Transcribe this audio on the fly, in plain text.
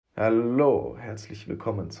Hallo, herzlich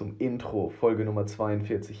willkommen zum Intro, Folge Nummer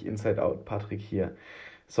 42, Inside Out, Patrick hier.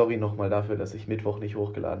 Sorry nochmal dafür, dass ich Mittwoch nicht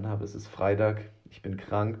hochgeladen habe, es ist Freitag, ich bin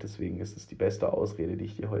krank, deswegen ist es die beste Ausrede, die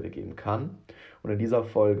ich dir heute geben kann. Und in dieser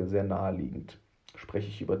Folge, sehr naheliegend, spreche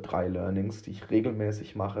ich über 3 Learnings, die ich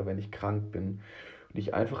regelmäßig mache, wenn ich krank bin und die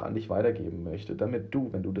ich einfach an dich weitergeben möchte, damit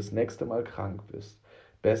du, wenn du das nächste Mal krank bist,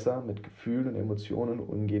 besser mit Gefühlen und Emotionen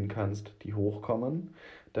umgehen kannst, die hochkommen,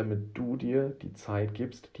 damit du dir die Zeit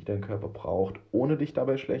gibst, die dein Körper braucht, ohne dich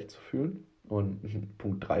dabei schlecht zu fühlen. Und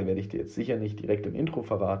Punkt 3 werde ich dir jetzt sicher nicht direkt im Intro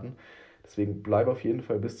verraten. Deswegen bleib auf jeden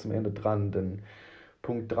Fall bis zum Ende dran, denn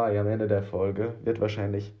Punkt 3 am Ende der Folge wird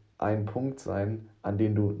wahrscheinlich ein Punkt sein, an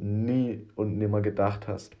den du nie und nimmer gedacht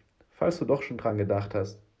hast. Falls du doch schon dran gedacht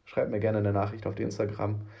hast, schreib mir gerne eine Nachricht auf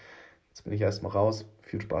Instagram. Jetzt bin ich erstmal raus.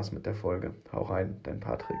 Viel Spaß mit der Folge. Hau rein, dein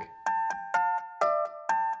Patrick.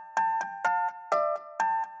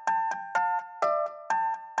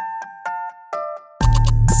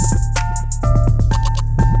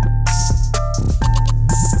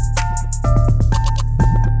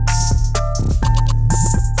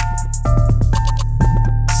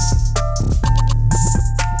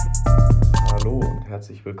 Hallo und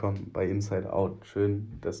herzlich willkommen bei Inside Out.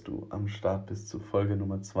 Schön, dass du am Start bist zu Folge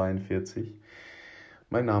Nummer 42.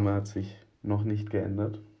 Mein Name hat sich noch nicht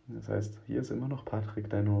geändert. Das heißt, hier ist immer noch Patrick,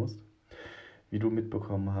 dein Host. Wie du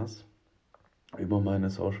mitbekommen hast, über meine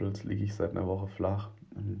Socials liege ich seit einer Woche flach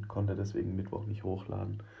und konnte deswegen Mittwoch nicht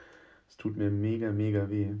hochladen. Es tut mir mega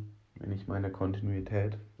weh, wenn ich meine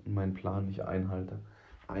Kontinuität und meinen Plan nicht einhalte,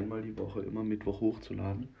 einmal die Woche immer Mittwoch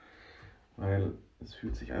hochzuladen, weil es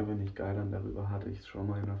fühlt sich einfach nicht geil an. Darüber hatte ich es schon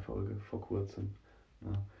mal in einer Folge vor kurzem,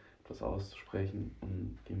 etwas auszusprechen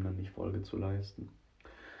und dem dann nicht Folge zu leisten.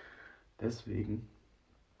 Deswegen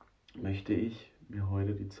möchte ich mir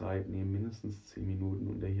heute die Zeit nehmen, mindestens 10 Minuten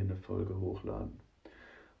und hier eine Folge hochladen.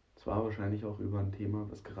 Zwar wahrscheinlich auch über ein Thema,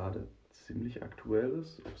 was gerade ziemlich aktuell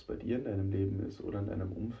ist, ob es bei dir in deinem Leben ist oder in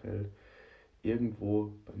deinem Umfeld.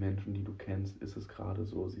 Irgendwo bei Menschen, die du kennst, ist es gerade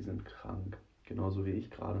so, sie sind krank. Genauso wie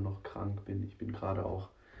ich gerade noch krank bin. Ich bin gerade auch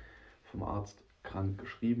vom Arzt krank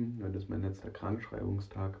geschrieben. Das ist mein letzter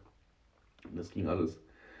Krankschreibungstag. Und das ging alles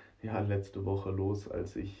letzte Woche los,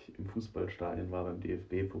 als ich im Fußballstadion war beim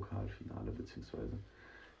DFB-Pokalfinale, beziehungsweise,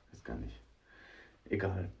 weiß gar nicht,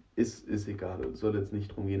 egal, ist egal, es soll jetzt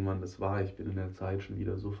nicht darum gehen, wann das war. Ich bin in der Zeit schon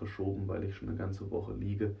wieder so verschoben, weil ich schon eine ganze Woche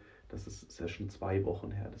liege. Das ist ja schon 2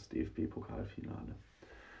 Wochen her, das DFB-Pokalfinale.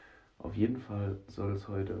 Auf jeden Fall soll es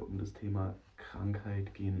heute um das Thema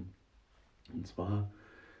Krankheit gehen. Und zwar,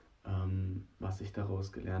 was ich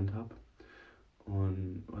daraus gelernt habe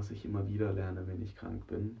und was ich immer wieder lerne, wenn ich krank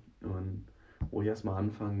bin. Und wo ich erstmal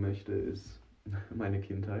anfangen möchte, ist meine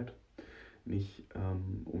Kindheit. Nicht,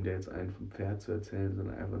 um dir jetzt einen vom Pferd zu erzählen,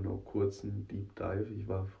 sondern einfach nur kurz einen Deep Dive. Ich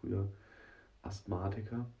war früher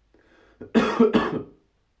Asthmatiker.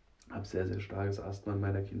 Habe sehr starkes Asthma in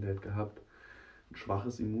meiner Kindheit gehabt. Ein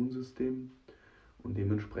schwaches Immunsystem. Und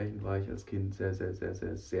dementsprechend war ich als Kind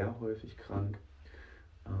sehr häufig krank.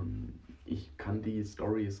 Ich kann die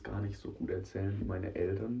Storys gar nicht so gut erzählen wie meine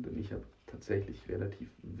Eltern, denn ich habe tatsächlich relativ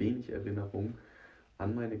wenig Erinnerung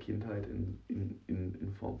an meine Kindheit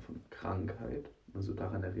in Form von Krankheit. Also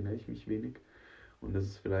daran erinnere ich mich wenig. Und das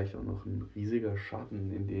ist vielleicht auch noch ein riesiger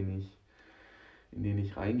Schatten, in den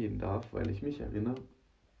ich reingehen darf, weil ich mich erinnere,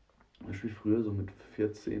 zum Beispiel früher so mit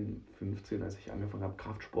 14, 15, als ich angefangen habe,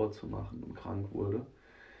 Kraftsport zu machen und krank wurde.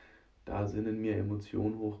 Da sind in mir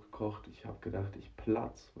Emotionen hochgekocht. Ich habe gedacht, ich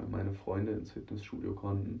platz, weil meine Freunde ins Fitnessstudio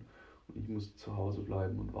konnten und ich musste zu Hause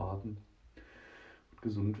bleiben und warten und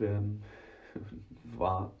gesund werden.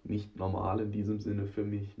 War nicht normal in diesem Sinne für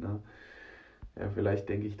mich. Ne? Ja, vielleicht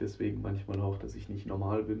denke ich deswegen manchmal auch, dass ich nicht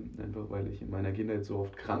normal bin, einfach weil ich in meiner Kindheit so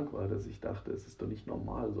oft krank war, dass ich dachte, es ist doch nicht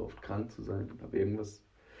normal, so oft krank zu sein. Und habe irgendwas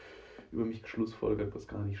über mich geschlussfolgert, was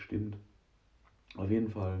gar nicht stimmt. Auf jeden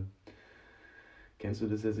Fall kennst du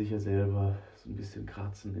das ja sicher selber, so ein bisschen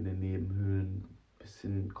Kratzen in den Nebenhöhlen, ein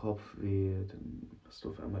bisschen Kopfweh, dann hast du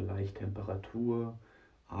auf einmal leicht Temperatur,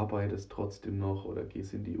 arbeitest trotzdem noch oder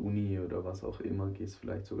gehst in die Uni oder was auch immer, gehst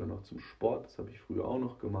vielleicht sogar noch zum Sport, das habe ich früher auch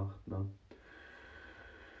noch gemacht. Ne?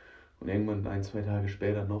 Und irgendwann 1-2 Tage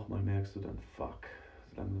später nochmal merkst du dann, fuck,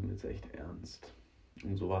 langsam wird's echt ernst.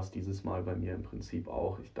 Und so war es dieses Mal bei mir im Prinzip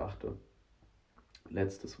auch. Ich dachte,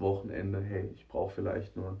 letztes Wochenende, hey, ich brauche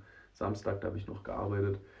vielleicht nur Samstag, da habe ich noch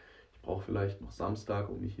gearbeitet. Ich brauche vielleicht noch Samstag,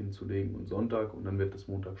 um mich hinzulegen und Sonntag und dann wird das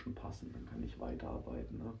Montag schon passen. Dann kann ich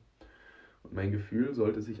weiterarbeiten. Ne? Und mein Gefühl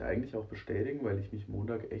sollte sich eigentlich auch bestätigen, weil ich mich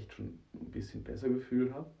Montag echt schon ein bisschen besser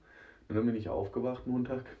gefühlt habe. Und dann bin ich aufgewacht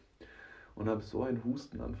Montag und habe so einen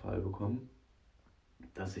Hustenanfall bekommen,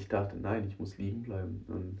 dass ich dachte, nein, ich muss liegen bleiben.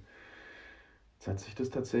 Und Jetzt hat sich das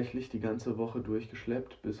tatsächlich die ganze Woche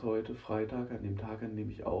durchgeschleppt, bis heute Freitag, an dem Tag, an dem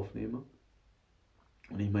ich aufnehme.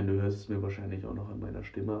 Und ich meine, du hörst es mir wahrscheinlich auch noch an meiner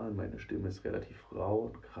Stimme an. Meine Stimme ist relativ rau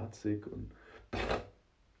und kratzig und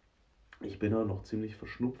ich bin auch noch ziemlich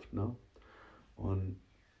verschnupft, ne? Und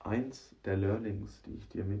eins der Learnings, die ich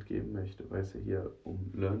dir mitgeben möchte, weil es ja hier um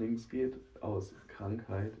Learnings geht aus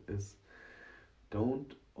Krankheit, ist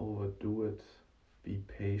don't overdo it, be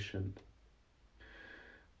patient.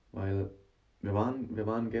 Weil wir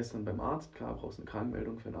waren gestern beim Arzt, klar, brauchst eine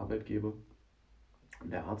Krankmeldung für einen Arbeitgeber.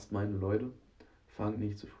 Und der Arzt meinte, Leute, fangt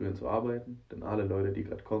nicht zu früh an zu arbeiten, denn alle Leute, die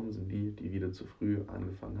gerade kommen, sind die, die wieder zu früh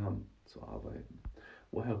angefangen haben zu arbeiten.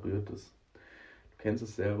 Woher rührt es? Du kennst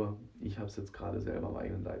es selber, ich habe es jetzt gerade selber am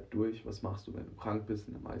eigenen Leib durch. Was machst du, wenn du krank bist?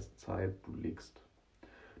 In der meisten Zeit, du liegst.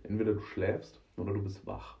 Entweder du schläfst oder du bist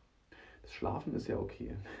wach. Das Schlafen ist ja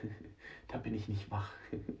okay. Da bin ich nicht wach.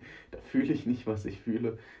 Da fühle ich nicht, was ich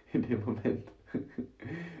fühle in dem Moment.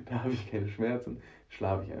 Da habe ich keine Schmerzen,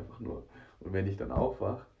 schlafe ich einfach nur. Und wenn ich dann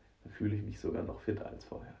aufwache, dann fühle ich mich sogar noch fitter als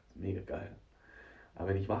vorher. Mega geil. Aber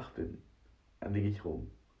wenn ich wach bin, dann liege ich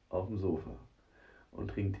rum auf dem Sofa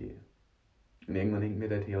und trinke Tee. Und irgendwann hängt mir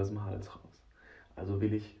der Tee aus dem Hals raus. Also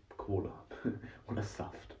will ich Cola oder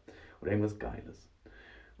Saft oder irgendwas Geiles.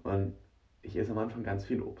 Und ich esse am Anfang ganz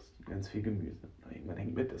viel Obst, ganz viel Gemüse. Und irgendwann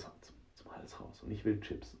hängt mir das zum Hals raus. Und ich will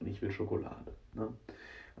Chips und ich will Schokolade. Ne?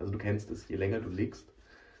 Also du kennst es, je länger du liegst,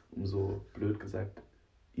 umso, blöd gesagt,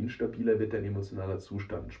 instabiler wird dein emotionaler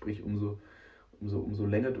Zustand. Sprich, umso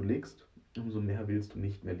länger du liegst, umso mehr willst du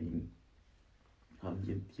nicht mehr liegen.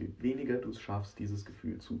 Je weniger du es schaffst, dieses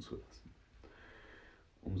Gefühl zuzulassen,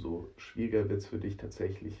 umso schwieriger wird es für dich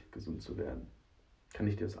tatsächlich gesund zu werden. Kann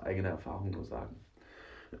ich dir aus eigener Erfahrung nur sagen.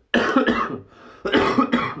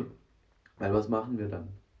 Weil was machen wir dann?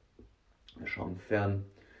 Wir schauen fern,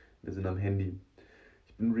 wir sind am Handy.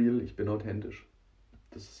 Ich bin real, ich bin authentisch.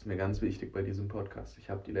 Das ist mir ganz wichtig bei diesem Podcast. Ich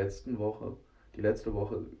habe die letzte Woche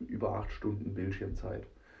über 8 Stunden Bildschirmzeit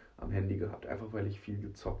am Handy gehabt, einfach weil ich viel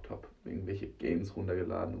gezockt habe. Irgendwelche Games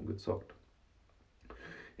runtergeladen und gezockt.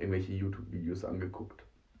 Irgendwelche YouTube-Videos angeguckt.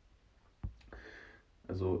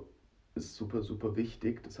 Also ist super, super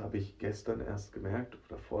wichtig. Das habe ich gestern erst gemerkt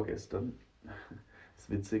oder vorgestern. Es ist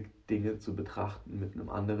witzig, Dinge zu betrachten mit einem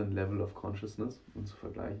anderen Level of Consciousness und zu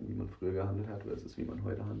vergleichen, wie man früher gehandelt hat versus wie man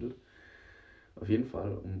heute handelt. Auf jeden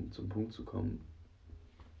Fall, um zum Punkt zu kommen,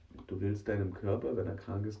 du willst deinem Körper, wenn er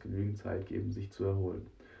krank ist, genügend Zeit geben, sich zu erholen.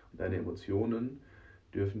 Und deine Emotionen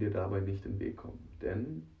dürfen dir dabei nicht in den Weg kommen.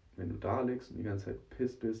 Denn wenn du da liegst und die ganze Zeit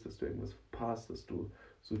pisst bist, dass du irgendwas verpasst, dass du,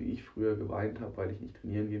 so wie ich früher, geweint habe, weil ich nicht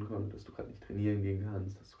trainieren gehen konnte, dass du gerade nicht trainieren gehen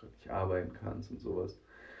kannst, dass du gerade nicht arbeiten kannst und sowas,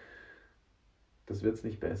 das wird es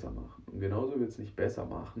nicht besser machen. Und genauso wird es nicht besser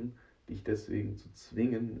machen, dich deswegen zu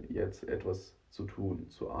zwingen, jetzt etwas zu tun,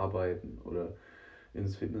 zu arbeiten oder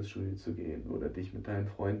ins Fitnessstudio zu gehen oder dich mit deinen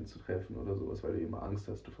Freunden zu treffen oder sowas, weil du immer Angst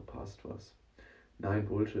hast, du verpasst was. Nein,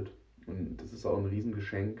 Bullshit. Und das ist auch ein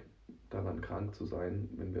Riesengeschenk, daran krank zu sein,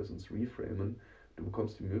 wenn wir es uns reframen. Du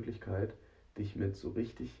bekommst die Möglichkeit, dich mit so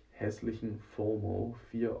richtig hässlichen FOMO,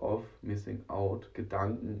 Fear of Missing Out,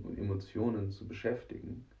 Gedanken und Emotionen zu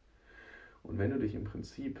beschäftigen. Und wenn du dich im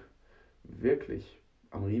Prinzip wirklich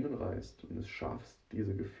am Riemen reißt und es schaffst,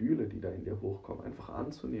 diese Gefühle, die da in dir hochkommen, einfach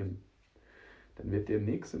anzunehmen, dann wird dir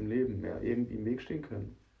nichts im Leben mehr irgendwie im Weg stehen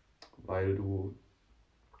können, weil du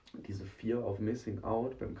diese Fear of Missing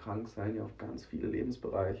Out beim Kranksein ja auf ganz viele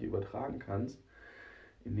Lebensbereiche übertragen kannst,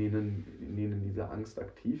 in denen diese Angst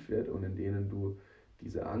aktiv wird und in denen du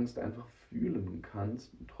diese Angst einfach fühlen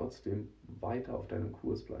kannst und trotzdem weiter auf deinem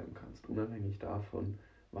Kurs bleiben kannst, unabhängig davon,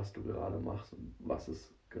 was du gerade machst und was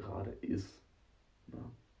es gerade ist.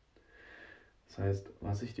 Ja. Das heißt,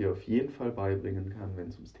 was ich dir auf jeden Fall beibringen kann, wenn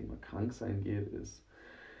es ums Thema Kranksein geht, ist,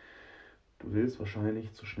 du willst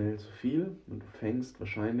wahrscheinlich zu schnell zu viel und du fängst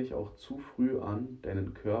wahrscheinlich auch zu früh an,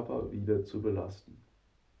 deinen Körper wieder zu belasten.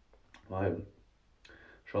 Weil,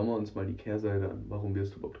 schauen wir uns mal die Kehrseite an. Warum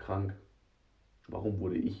wirst du überhaupt krank? Warum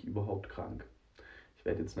wurde ich überhaupt krank? Ich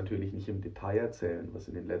werde jetzt natürlich nicht im Detail erzählen, was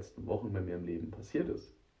in den letzten Wochen bei mir im Leben passiert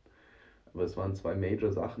ist. Aber es waren 2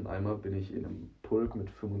 Major-Sachen. Einmal bin ich in einem Pulk mit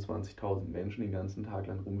 25.000 Menschen den ganzen Tag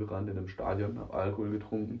lang rumgerannt in einem Stadion, habe Alkohol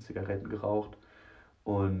getrunken, Zigaretten geraucht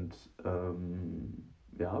und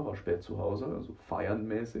war spät zu Hause, also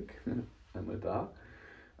feiernmäßig. Einmal da.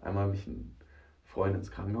 Einmal habe ich einen Freund ins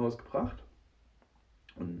Krankenhaus gebracht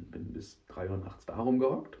und bin bis 3 Uhr nachts da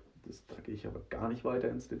rumgehockt. Da gehe ich aber gar nicht weiter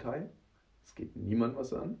ins Detail. Es geht niemand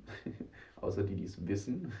was an, außer die es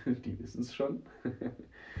wissen. Die wissen es schon.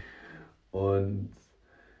 Und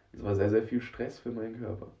es war sehr, sehr viel Stress für meinen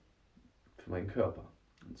Körper.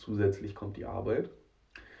 Und zusätzlich kommt die Arbeit.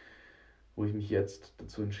 wo ich mich jetzt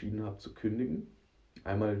dazu entschieden habe zu kündigen.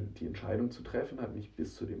 Einmal die Entscheidung zu treffen, hat mich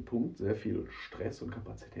bis zu dem Punkt sehr viel Stress und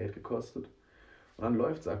Kapazität gekostet. Und dann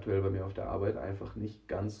läuft es aktuell bei mir auf der Arbeit einfach nicht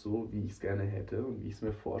ganz so, wie ich es gerne hätte und wie ich es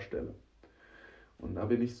mir vorstelle. Und da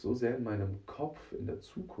bin ich so sehr in meinem Kopf in der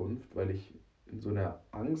Zukunft, weil ich in so einer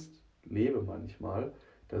Angst lebe manchmal,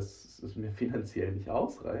 dass es mir finanziell nicht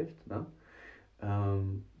ausreicht, ne?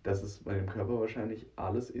 Dass es meinem Körper wahrscheinlich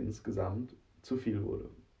alles insgesamt zu viel wurde.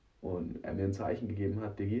 Und er mir ein Zeichen gegeben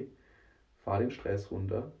hat, Diggi, fahr den Stress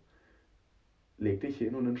runter, leg dich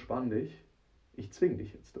hin und entspann dich. Ich zwing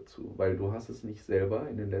dich jetzt dazu, weil du hast es nicht selber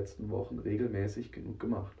in den letzten Wochen regelmäßig genug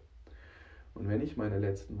gemacht. Und wenn ich meine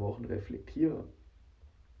letzten Wochen reflektiere,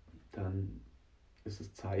 dann ist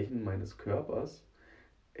das Zeichen meines Körpers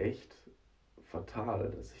echt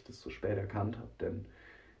fatal, dass ich das so spät erkannt habe. Denn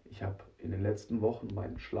ich habe in den letzten Wochen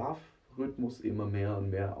meinen Schlafrhythmus immer mehr und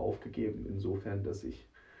mehr aufgegeben, insofern, dass ich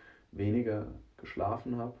weniger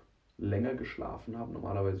geschlafen habe, länger geschlafen habe.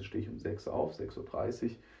 Normalerweise stehe ich um 6 auf, 6:30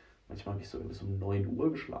 Uhr. Manchmal habe ich so bis um 9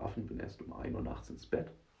 Uhr geschlafen, bin erst um 1 Uhr nachts ins Bett.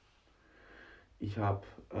 Ich habe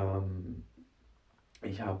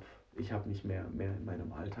mich mehr in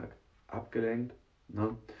meinem Alltag abgelenkt,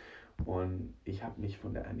 ne? Und ich habe mich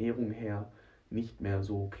von der Ernährung her nicht mehr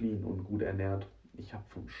so clean und gut ernährt. Ich habe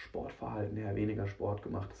vom Sportverhalten her weniger Sport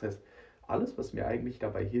gemacht. Das heißt, alles, was mir eigentlich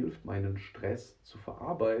dabei hilft, meinen Stress zu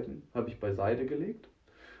verarbeiten, habe ich beiseite gelegt.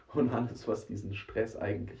 Und alles, was diesen Stress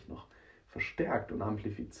eigentlich noch verstärkt und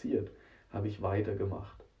amplifiziert, habe ich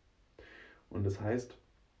weitergemacht. Und das heißt,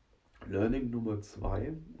 Learning Nummer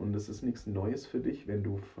 2, und das ist nichts Neues für dich, wenn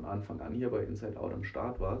du von Anfang an hier bei Inside Out am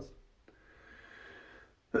Start warst.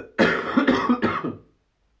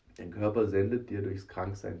 Dein Körper sendet dir durchs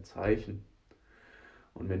Kranksein Zeichen.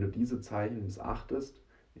 Und wenn du diese Zeichen missachtest,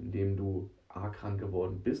 indem du krank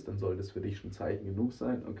geworden bist, dann sollte es für dich schon Zeichen genug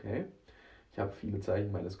sein. Okay, ich habe viele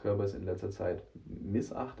Zeichen meines Körpers in letzter Zeit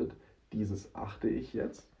missachtet. Dieses achte ich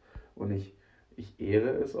jetzt. Und ich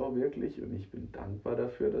ehre es auch wirklich und ich bin dankbar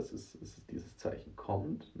dafür, dass dieses Zeichen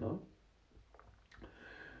kommt. Ne?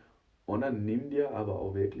 Und dann nimm dir aber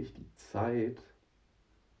auch wirklich die Zeit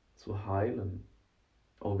zu heilen.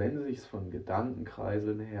 Auch wenn es sich von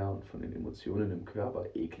Gedankenkreiseln her und von den Emotionen im Körper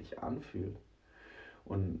eklig anfühlt.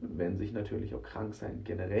 Und wenn sich natürlich auch Kranksein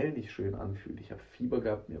generell nicht schön anfühlt. Ich habe Fieber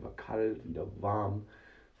gehabt, mir war kalt, wieder warm,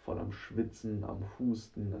 voll am Schwitzen, am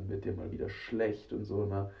Husten, dann wird dir mal wieder schlecht und so.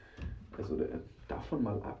 Ne? Also davon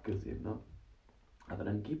mal abgesehen. Ne? Aber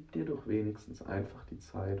dann gib dir doch wenigstens einfach die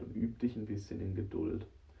Zeit und üb dich ein bisschen in Geduld.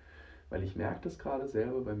 Weil ich merke das gerade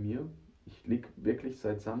selber bei mir. Ich liege wirklich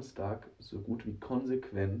seit Samstag so gut wie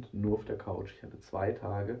konsequent nur auf der Couch. Ich hatte 2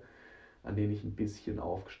 Tage, an denen ich ein bisschen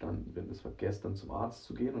aufgestanden bin. Das war gestern zum Arzt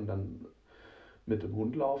zu gehen und dann mit dem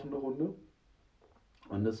Hund laufen eine Runde.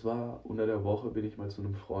 Und das war, unter der Woche bin ich mal zu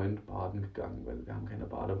einem Freund baden gegangen, weil wir haben keine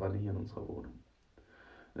Badewanne hier in unserer Wohnung.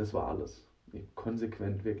 Das war alles. Ich bin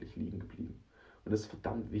konsequent wirklich liegen geblieben. Und das ist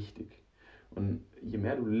verdammt wichtig. Und je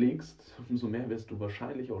mehr du liegst, umso mehr wirst du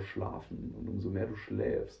wahrscheinlich auch schlafen. Und umso mehr du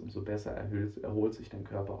schläfst, umso besser erholt sich dein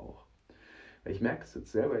Körper auch. Weil ich merke es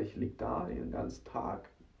jetzt selber, ich liege da den ganzen Tag,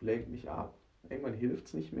 lenke mich ab. Irgendwann hilft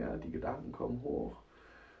es nicht mehr, die Gedanken kommen hoch.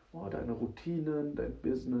 Oh, deine Routinen, dein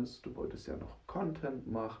Business, du wolltest ja noch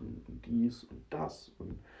Content machen und dies und das.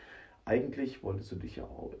 Und eigentlich wolltest du dich ja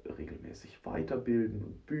auch regelmäßig weiterbilden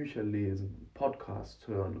und Bücher lesen, Podcasts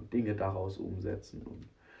hören und Dinge daraus umsetzen. Und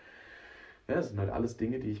ja, das sind halt alles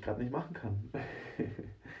Dinge, die ich gerade nicht machen kann.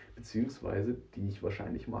 Beziehungsweise, die ich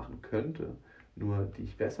wahrscheinlich machen könnte, nur die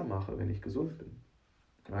ich besser mache, wenn ich gesund bin.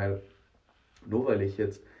 Nur weil ich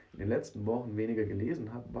jetzt in den letzten Wochen weniger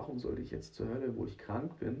gelesen habe, warum sollte ich jetzt zur Hölle, wo ich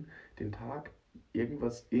krank bin, den Tag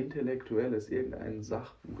irgendwas Intellektuelles, irgendein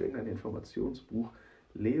Sachbuch, irgendein Informationsbuch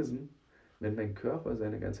lesen, wenn mein Körper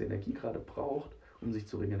seine ganze Energie gerade braucht, um sich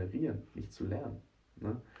zu regenerieren, nicht zu lernen.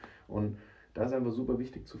 Ne? Und da ist einfach super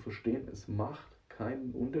wichtig zu verstehen, es macht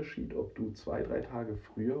keinen Unterschied, ob du 2-3 Tage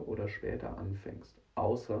früher oder später anfängst,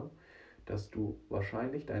 außer dass du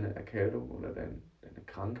wahrscheinlich deine Erkältung oder deine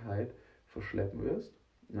Krankheit verschleppen wirst,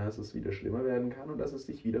 dass es wieder schlimmer werden kann und dass es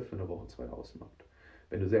dich wieder für eine Woche, 2 ausmacht.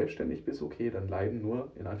 Wenn du selbstständig bist, okay, dann leiden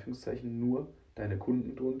nur, in Anführungszeichen, nur deine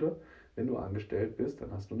Kunden drunter. Wenn du angestellt bist,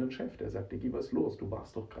 dann hast du einen Chef, der sagt, Diggi, was ist los? Du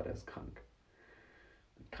warst doch gerade erst krank.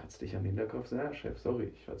 Dann kratzt dich am Hinterkopf, sagt, ja, Chef, sorry,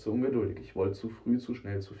 ich war zu ungeduldig, ich wollte zu früh, zu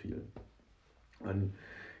schnell, zu viel. Und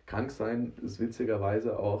krank sein ist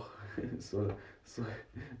witzigerweise auch so,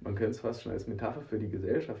 man könnte es fast schon als Metapher für die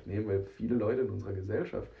Gesellschaft nehmen, weil viele Leute in unserer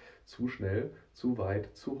Gesellschaft zu schnell, zu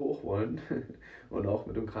weit, zu hoch wollen und auch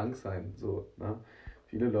mit dem Kranksein. So, ne?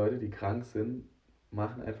 Viele Leute, die krank sind,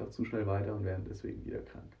 machen einfach zu schnell weiter und werden deswegen wieder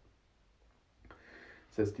krank.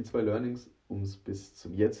 Das heißt, die 2 Learnings, um es bis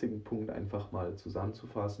zum jetzigen Punkt einfach mal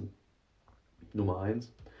zusammenzufassen. Nummer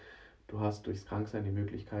 1, du hast durchs Kranksein die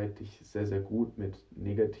Möglichkeit, dich sehr, sehr gut mit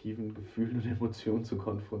negativen Gefühlen und Emotionen zu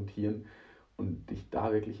konfrontieren und dich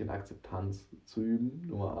da wirklich in Akzeptanz zu üben,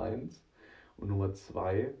 Nummer 1. Und Nummer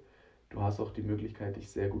 2, du hast auch die Möglichkeit,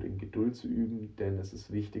 dich sehr gut in Geduld zu üben, denn es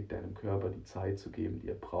ist wichtig, deinem Körper die Zeit zu geben, die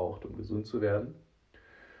er braucht, um gesund zu werden.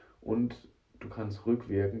 Und du kannst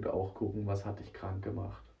rückwirkend auch gucken, was hat dich krank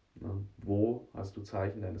gemacht. Ne? Wo hast du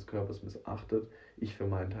Zeichen deines Körpers missachtet? Ich für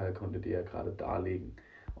meinen Teil konnte dir ja gerade darlegen,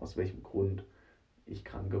 aus welchem Grund ich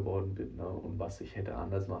krank geworden bin, ne? Und was ich hätte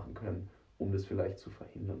anders machen können, um das vielleicht zu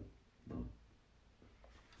verhindern. Ne?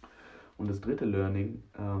 Und das 3. Learning,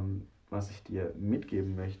 was ich dir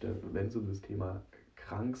mitgeben möchte, wenn es um das Thema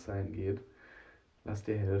Kranksein geht, lass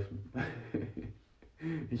dir helfen.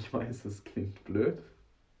 Ich weiß, es klingt blöd,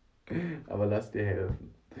 aber lass dir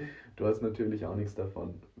helfen. Du hast natürlich auch nichts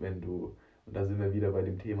davon, wenn du, und da sind wir wieder bei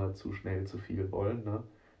dem Thema zu schnell, zu viel wollen, ne?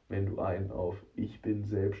 Wenn du einen auf ich bin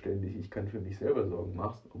selbstständig, ich kann für mich selber sorgen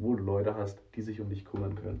machst, obwohl du Leute hast, die sich um dich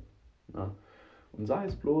kümmern können. Ne? Und sei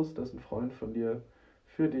es bloß, dass ein Freund von dir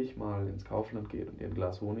für dich mal ins Kaufland geht und dir ein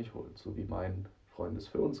Glas Honig holt, so wie mein Freund es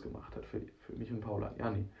für uns gemacht hat, für mich und Paula und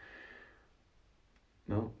Janni.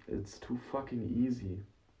 No, it's too fucking easy.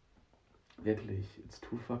 Wirklich, it's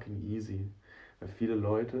too fucking easy. Weil viele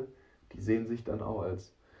Leute, die sehen sich dann auch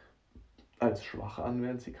als schwach an,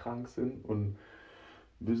 während sie krank sind und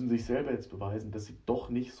müssen sich selber jetzt beweisen, dass sie doch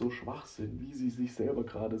nicht so schwach sind, wie sie sich selber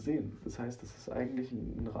gerade sehen. Das heißt, das ist eigentlich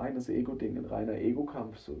ein reines Ego-Ding, ein reiner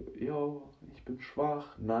Ego-Kampf. So, yo, ich bin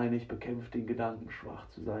schwach. Nein, ich bekämpfe den Gedanken, schwach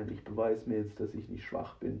zu sein. Ich beweise mir jetzt, dass ich nicht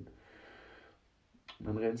schwach bin. Und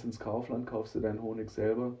dann rennst du ins Kaufland, kaufst dir deinen Honig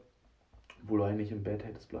selber, wo du eigentlich im Bett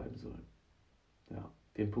hättest bleiben sollen. Ja,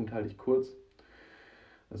 den Punkt halte ich kurz.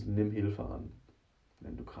 Also nimm Hilfe an,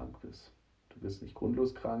 wenn du krank bist. Du bist nicht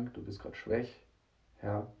grundlos krank, du bist gerade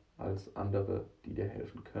schwächer als andere, die dir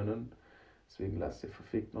helfen können. Deswegen lass dir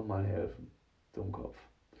verfickt nochmal helfen. Dummkopf.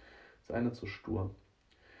 Sei nicht so stur.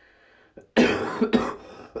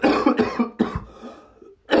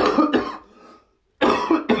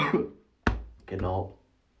 Genau.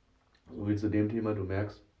 So viel zu dem Thema. Du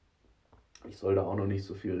merkst, ich soll da auch noch nicht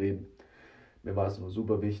so viel reden. Mir war es nur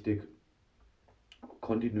super wichtig,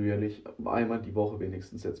 kontinuierlich einmal die Woche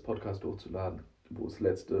wenigstens jetzt Podcast hochzuladen, wo es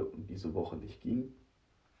letzte und diese Woche nicht ging.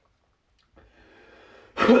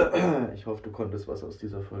 Ich hoffe, du konntest was aus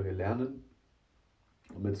dieser Folge lernen.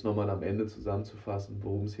 Um jetzt nochmal am Ende zusammenzufassen,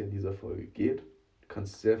 worum es hier in dieser Folge geht. Du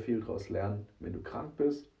kannst sehr viel daraus lernen, wenn du krank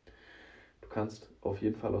bist. Du kannst auf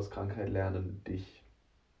jeden Fall aus Krankheit lernen, dich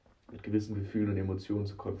mit gewissen Gefühlen und Emotionen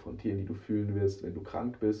zu konfrontieren, die du fühlen wirst, wenn du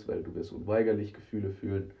krank bist, weil du wirst unweigerlich Gefühle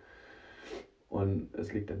fühlen. Und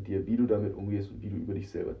es liegt an dir, wie du damit umgehst und wie du über dich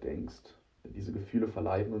selber denkst. Denn diese Gefühle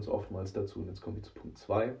verleiten uns oftmals dazu, und jetzt kommen wir zu Punkt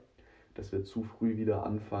 2, dass wir zu früh wieder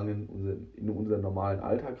anfangen, in unseren normalen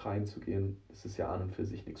Alltag reinzugehen. Das ist ja an und für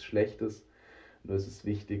sich nichts Schlechtes. Nur es ist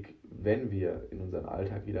wichtig, wenn wir in unseren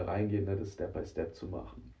Alltag wieder reingehen, das Step by Step zu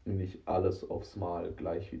machen. Und nicht alles aufs Mal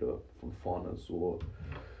gleich wieder von vorne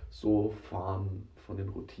so fahren von den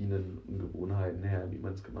Routinen und Gewohnheiten her, wie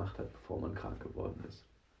man es gemacht hat, bevor man krank geworden ist.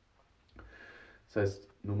 Das heißt,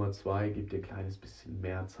 Nummer 2, gib dir ein kleines bisschen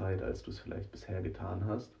mehr Zeit, als du es vielleicht bisher getan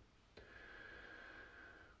hast.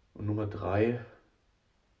 Und Nummer 3,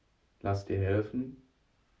 lass dir helfen.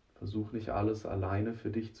 Versuch nicht alles alleine für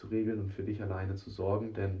dich zu regeln und für dich alleine zu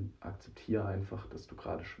sorgen, denn akzeptiere einfach, dass du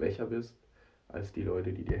gerade schwächer bist als die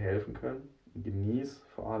Leute, die dir helfen können. Und genieß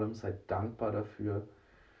vor allem, sei dankbar dafür,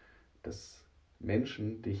 dass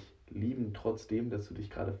Menschen dich lieben, trotzdem, dass du dich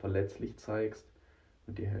gerade verletzlich zeigst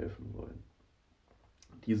und dir helfen wollen.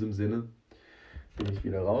 In diesem Sinne bin ich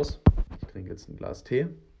wieder raus. Ich trinke jetzt ein Glas Tee,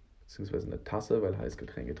 beziehungsweise eine Tasse, weil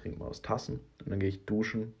Heißgetränke trinken wir aus Tassen. Und dann gehe ich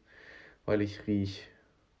duschen, weil ich rieche,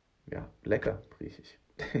 ja, lecker rieche ich.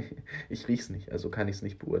 Ich rieche es nicht, also kann ich es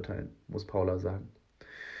nicht beurteilen, muss Paula sagen.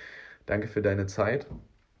 Danke für deine Zeit.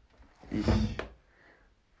 Ich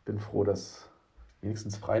bin froh, dass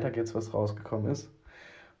wenigstens Freitag jetzt was rausgekommen ist.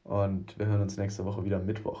 Und wir hören uns nächste Woche wieder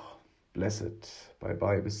Mittwoch. Blessed. Bye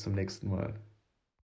bye, bis zum nächsten Mal.